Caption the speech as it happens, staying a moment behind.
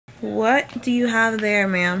What do you have there,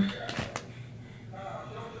 ma'am?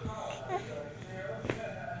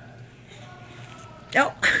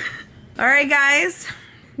 Oh. Alright guys,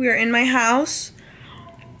 we are in my house,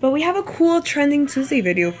 but we have a cool Trending Tuesday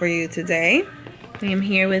video for you today. I am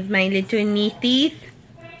here with my little niece.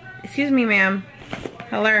 Excuse me, ma'am.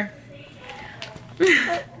 Hello.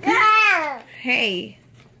 Hey.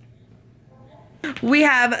 We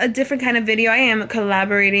have a different kind of video. I am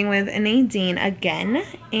collaborating with Nadine again,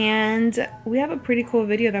 and we have a pretty cool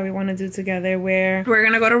video that we want to do together where we're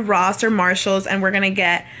gonna go to Ross or Marshall's and we're gonna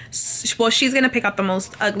get, well, she's gonna pick out the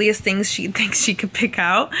most ugliest things she thinks she could pick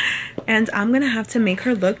out, and I'm gonna have to make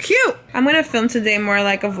her look cute. I'm gonna film today more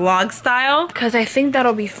like a vlog style because I think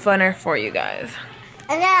that'll be funner for you guys.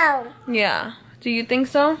 Hello. Yeah. Do you think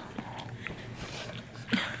so?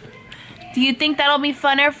 Do you think that'll be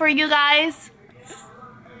funner for you guys?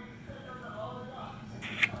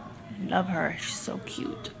 Love her. She's so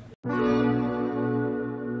cute.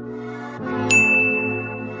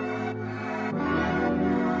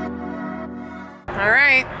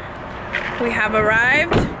 Alright. We have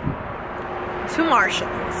arrived to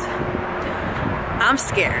Marshall's. I'm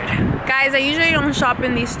scared. Guys, I usually don't shop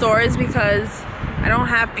in these stores because I don't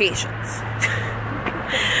have patience.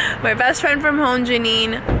 My best friend from home,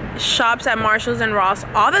 Janine, shops at Marshall's and Ross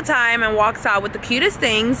all the time and walks out with the cutest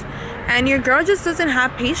things, and your girl just doesn't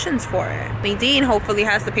have patience for it. Nadine hopefully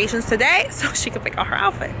has the patience today so she can pick out her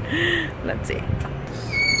outfit. Let's see.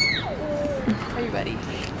 Are you ready?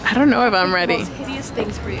 I don't know if I'm ready. Most hideous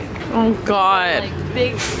things for you. Oh God. Like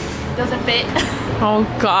big, doesn't fit. Oh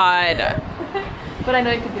God. But I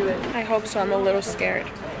know you can do it. I hope so. I'm a little scared.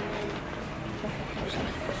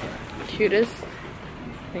 Cutest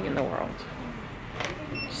thing in the world.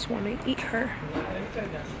 Just want to eat her.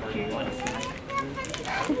 Do you want to see?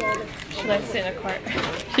 She likes to sit in a cart.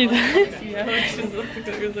 She does? Yeah, she's so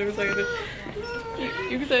excited.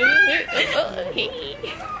 You excited?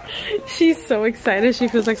 She's so excited. She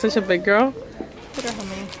feels like such a big girl. Put her how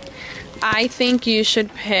many? I think you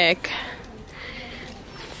should pick.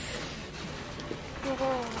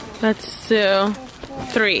 Let's do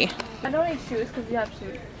 3. I don't need shoes because you have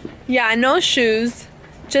shoes. Yeah, no shoes.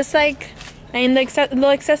 Just like, and the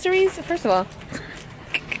accessories. First of all,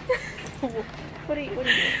 What do you do?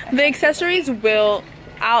 the accessories will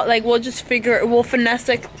we'll just we'll finesse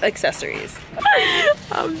accessories.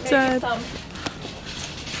 I'm Maybe dead. some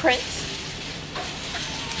prints.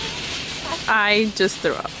 I just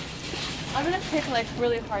threw up. I'm gonna pick like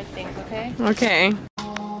really hard things, okay? Okay.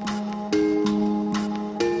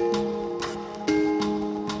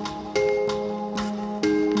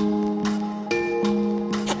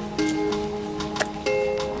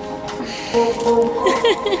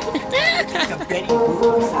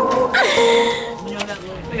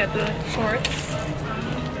 We got the shorts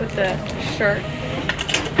with the shirt.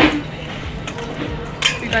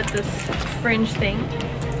 We got this fringe thing.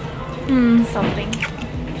 Something.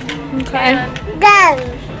 Okay. And Go.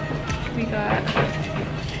 we got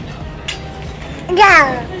Go.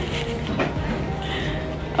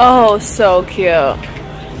 Oh, so cute.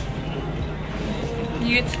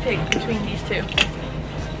 you get to pick between these two.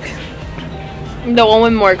 The one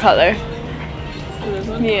with more color. So this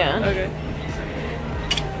one? Yeah. Okay.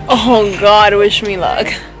 Oh God, wish me luck.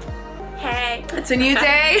 Hey. It's a new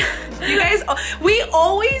day. You guys, we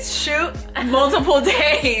always shoot multiple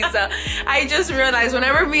days. I just realized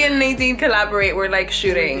whenever me and Nadine collaborate, we're like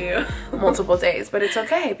shooting multiple days. But it's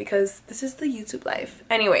okay because this is the YouTube life.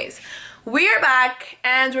 Anyways, we are back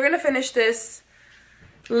and we're gonna finish this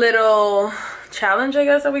little challenge, I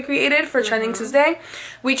guess, that we created for Trending Tuesday.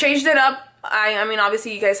 We changed it up. I mean,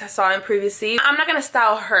 obviously you guys saw it previously. I'm not gonna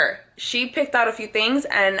style her. She picked out a few things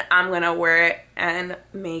and I'm gonna wear it and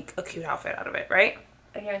make a cute outfit out of it, right?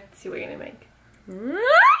 I can't see what you're gonna make.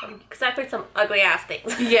 Because I picked some ugly ass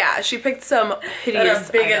things. Yeah, she picked some hideous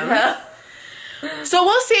big as items. hell. So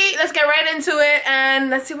we'll see. Let's get right into it and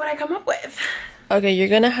let's see what I come up with. Okay, you're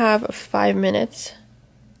gonna have 5 minutes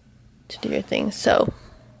to do your thing. So,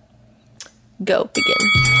 go, begin.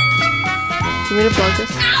 You want me to vlog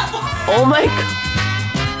this? Oh my god.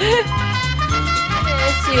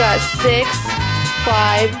 Yes, you got 6,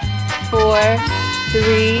 5, 4,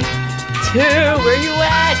 3, 2. Where you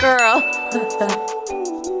at, girl?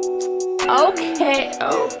 Okay.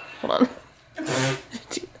 Oh, hold on.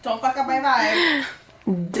 Don't fuck up my vibe.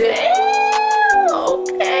 Damn.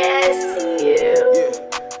 Okay, I see you.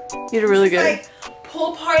 You did really good. Like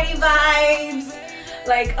pool party vibes,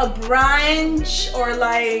 like a brunch or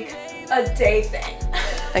like a day thing.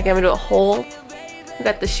 Like I'm gonna do a whole. We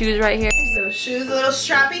got the shoes right here. Little shoes, little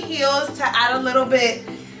strappy heels to add a little bit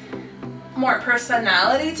more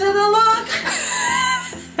personality to the look.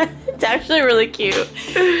 It's actually really cute.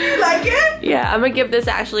 You like it? Yeah, I'm gonna give this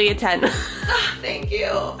actually a 10. Thank you.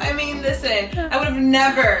 I mean, listen, I would have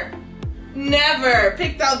never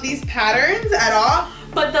picked out these patterns at all.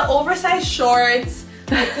 But the oversized shorts,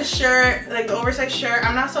 like the shirt, like the oversized shirt,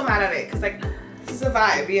 I'm not so mad at it because like this is a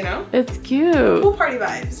vibe, you know? It's cute. Pool party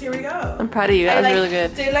vibes. Here we go. I'm proud of you. That was really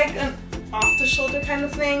good. Did like an off-the-shoulder kind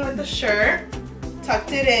of thing with the shirt,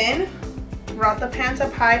 tucked it in, brought the pants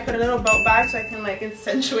up high, put a little belt bag so I can like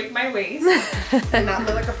accentuate my waist and not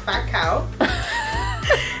look like a fat cow.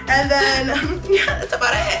 And then yeah, that's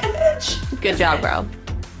about it, bitch. Good job, bro.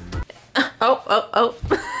 Oh.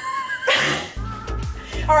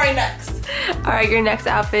 All right, next. All right, your next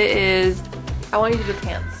outfit is, I want you to do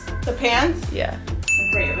pants. The pants? Yeah.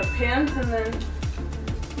 Okay, the pants and then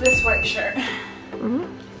this white shirt. Mm-hmm.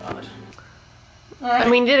 God. All right. I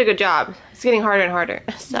mean, you did a good job. It's getting harder and harder.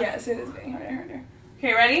 So. Yes, it is getting harder and harder.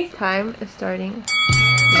 Okay, ready? Time is starting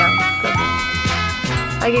now. Go.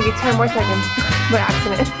 I gave you 10 more seconds by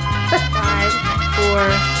accident. 5,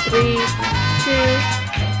 4, 3, 2.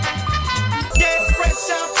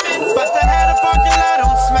 But I had a parking lot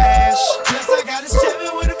on smash. Plus I got a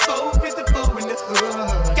 7 with a 454 in the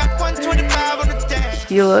hood. Got 125 on the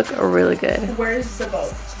dash. You look really good. Where's the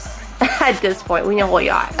boat? At this point, we know what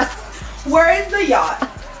yacht. Where is the yacht?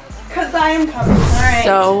 Cause I am coming. All right.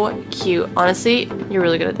 So cute. Honestly, you're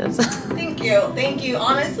really good at this. Thank you. Thank you.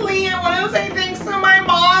 Honestly, I want to say thanks to my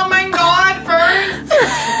mom. My God, first.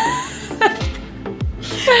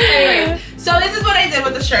 Anyway, so this is what I did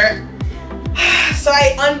with the shirt. So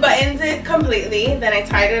I unbuttoned it completely, then I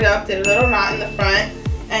tied it up, did a little knot in the front,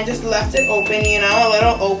 and just left it open, you know, a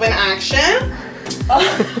little open action.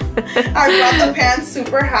 I brought the pants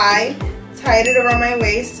super high, tied it around my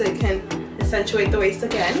waist so it can accentuate the waist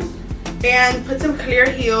again, and put some clear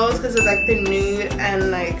heels because of like the nude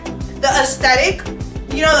and like the aesthetic.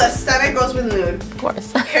 You know, the aesthetic goes with nude. Of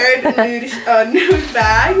course. Paired nude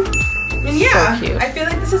bag. And yeah, so cute. I feel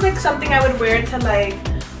like this is like something I would wear to like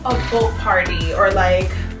a boat party or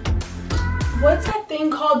like, what's that thing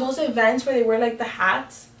called? Those events where they wear like the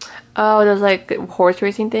hats? Oh, those like horse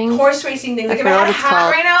racing things? Horse racing things. Like if I had a hat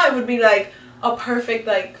right now, it would be like a perfect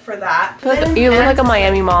like for that. You look like a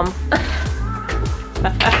Miami mom.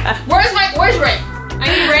 Where's Rain? I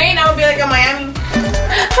need Rain, I would be like a Miami.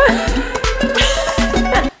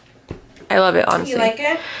 I love it, honestly. You like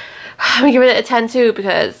it? I'm gonna give it a 10 too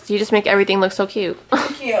because you just make everything look so cute.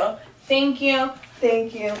 Thank you. Thank you.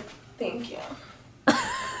 Thank you. Thank you.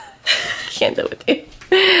 Can't do it with you.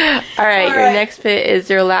 Alright, your next fit is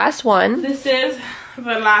your last one. This is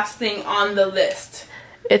the last thing on the list.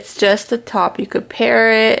 It's just a top. You could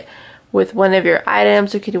pair it with one of your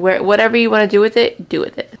items. You could wear it. Whatever you want to do with it, do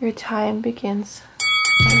with it. Your time begins.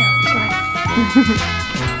 Go ahead.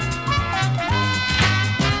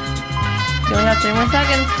 You only have 3 more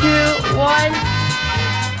seconds. 2, 1.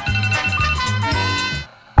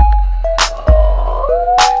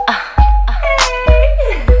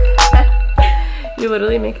 You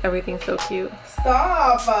literally make everything so cute.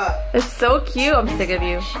 Stop. It's so cute. I'm sick of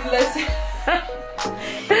you. Listen.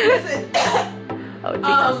 Listen. Oh,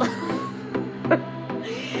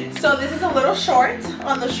 Jesus. So this is a little short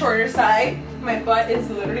on the shorter side. My butt is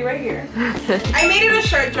literally right here. I made it a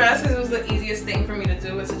shirt dress because it was the easiest thing for me to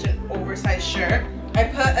do with such an oversized shirt. I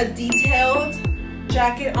put a detailed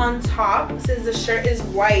jacket on top. Since the shirt is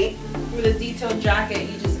white, with a detailed jacket,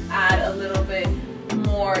 you just add a little bit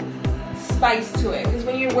more spice to it. Because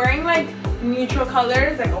when you're wearing like neutral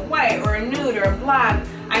colors, like a white or a nude or a black,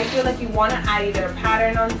 I feel like you want to add either a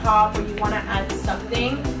pattern on top or you want to add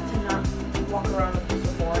something to not walk around looking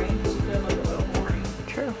so boring. Because you feel like a little boring.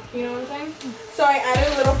 True. You know what I'm saying? So I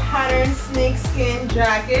added a little pattern snakeskin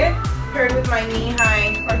jacket paired with my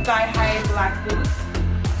knee-high or thigh-high black boots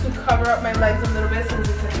to cover up my legs a little bit since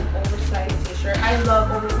it's like an oversized t-shirt. I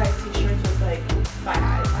love oversized t-shirts with like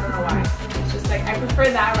thigh-highs. I don't know why. It's just like I prefer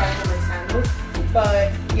that rather than my sandals.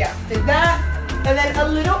 But yeah, did that. And then a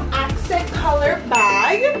little accent color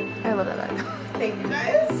bag. I love that bag. Thank you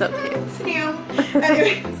guys. So cute. See you.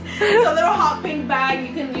 Anyways, it's a little hot pink bag.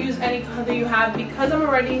 You can use any color you have. Because I'm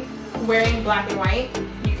already wearing black and white,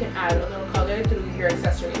 you can add a little color through your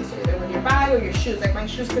accessories. So either with your bag or your shoes. Like my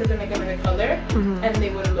shoes could have been like another color and they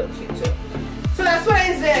would have looked cute too. So that's what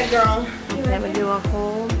I did, girl. Okay, I'm gonna do a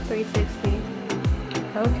whole 360.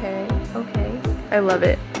 Okay, okay. I love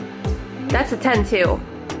it. That's a 10 too. You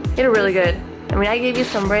did really good. I mean, I gave you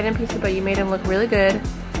some braided pieces, but you made them look really good.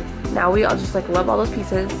 Now we all just like love all those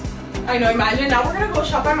pieces. I know, imagine now we're gonna go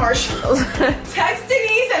shop at Marshall's. Text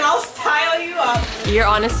Denise and I'll style you up. You're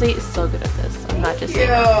honestly so good at this. I'm not just Yo,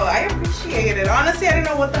 I appreciate it. Honestly, I didn't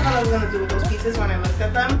know what the hell I was gonna do with those pieces when I looked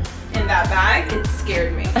at them in that bag. It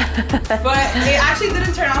scared me. But it actually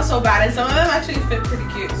didn't turn out so bad, and some of them actually fit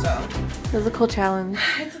pretty cute, so. It was a cool challenge.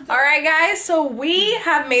 Alright guys, so we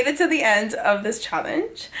have made it to the end of this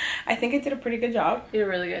challenge. I think I did a pretty good job. You did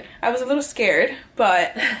really good. I was a little scared,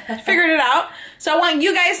 but figured it out. So I want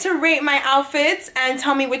you guys to rate my outfits and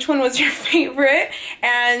tell me which one was your favorite,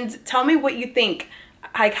 and tell me what you think.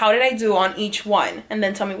 Like, how did I do on each one? And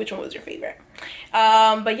then tell me which one was your favorite.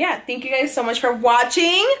 But yeah, thank you guys so much for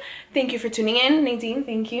watching. Thank you for tuning in. Nadine,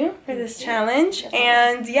 thank you for this challenge.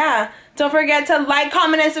 And yeah, don't forget to like,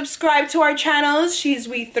 comment, and subscribe to our channels. She's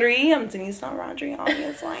We3. I'm Denise.Rodri,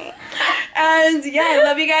 obviously. And yeah, I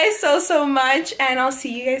love you guys so much. And I'll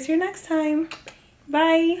see you guys here next time.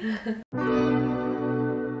 Bye.